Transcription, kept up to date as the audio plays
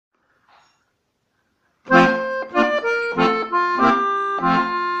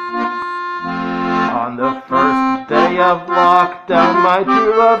of lockdown, my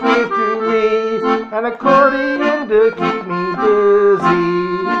true love gave to me an accordion to keep me busy.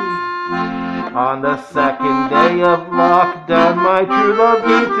 On the second day of lockdown, my true love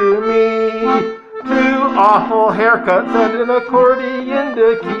gave to me 2 awful haircuts and an accordion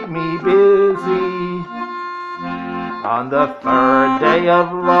to keep me busy. On the third day of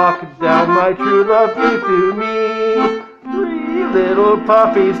lockdown, my true love gave to me 3 little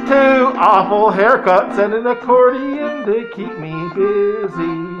puppies, 2 awful haircuts, and an accordion to keep me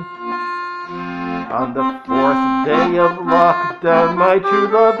busy. On the 4th day of lockdown, my true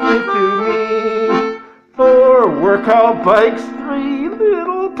love gave to me 4 workout bikes, 3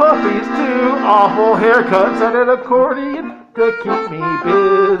 little puppies, 2 awful haircuts, and an accordion to keep me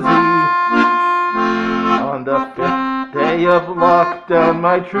busy. On the 5th day of lockdown,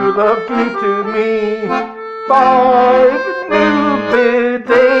 my true love gave to me 5 new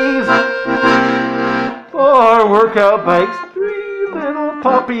bidets, 4 workout bikes, 3 little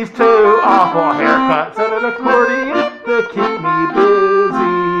puppies, 2 awful haircuts, and an accordion to keep me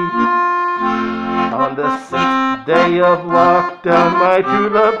busy. On the 6th day of lockdown, my true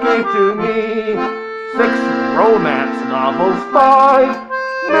love gave to me 6 romance novels, 5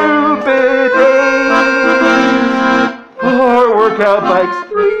 new bidets, 4 workout bikes,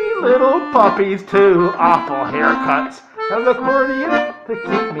 3 little puppies, 2 awful haircuts, and an accordion to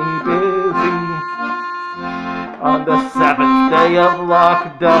keep me busy. On the 7th day of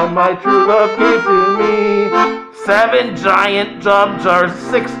lockdown, my true love gave to me 7 giant job jars,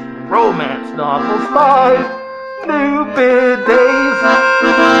 6 romance novels, 5 new bidets,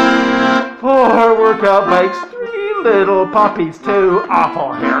 4 workout bikes, 3 little puppies, 2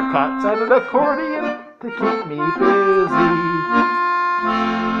 awful haircuts, and an accordion to keep me busy.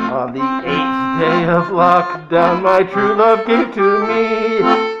 On the 8th day of lockdown, my true love gave to me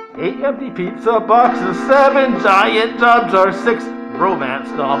 8 empty pizza boxes, 7 giant job jars, 6 romance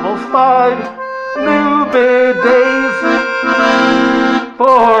novels, 5 new bidets,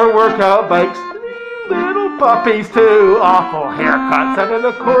 4 workout bikes, 3 little puppies, 2 awful haircuts, and an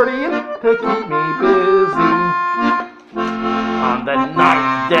accordion to keep me busy. On the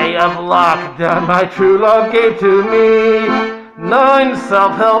 9th day of lockdown, my true love gave to me 9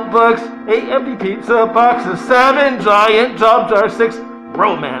 self-help books, 8 empty pizza boxes, 7 giant job jars, 6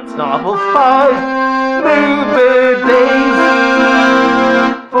 romance novels, 5 new bidets,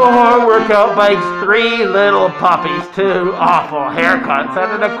 4 workout bikes, 3 little puppies, 2 awful haircuts,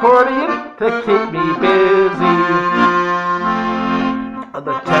 and an accordion to keep me busy. On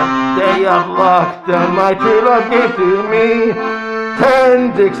the 10th day of lockdown, my true love gave to me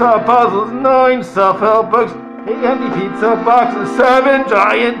 10 jigsaw puzzles, 9 self-help books, 8 empty pizza boxes, 7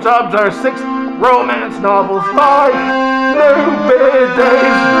 giant job jars, 6 romance novels, 5 new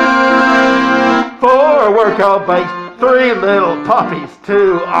bidets, 4 workout bikes, 3 little puppies,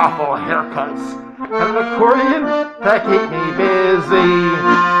 2 awful haircuts, and an accordion to keep me busy.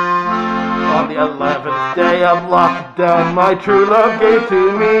 On the 11th day of lockdown, my true love gave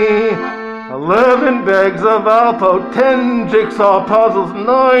to me 11 bags of Alpo, 10 jigsaw puzzles,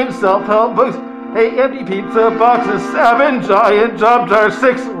 9 self-help books, 8 empty pizza boxes, 7 giant job jars,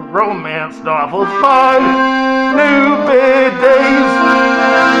 6 romance novels, 5 new bidets,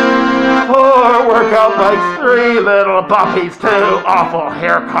 4 workout bikes, 3 little puppies, 2 awful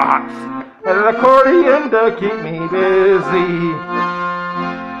haircuts, and an accordion to keep me busy.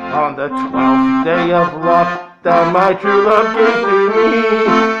 On the 12th day of lockdown, my true love gave to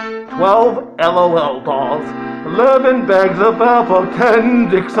me 12 LOL dolls, 11 bags of Alpo, 10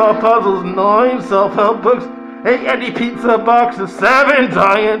 jigsaw puzzles, 9 self-help books, 8 empty pizza boxes, 7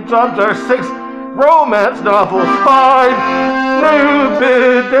 giant job jars, 6 romance novels, 5 new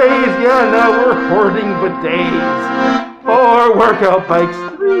bidets, yeah, now we're hoarding bidets, 4 workout bikes,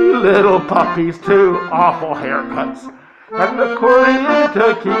 3 little puppies, 2 awful haircuts, and an accordion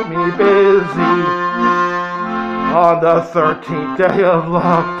to keep me busy. On the 13th day of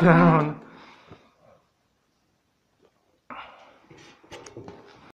lockdown,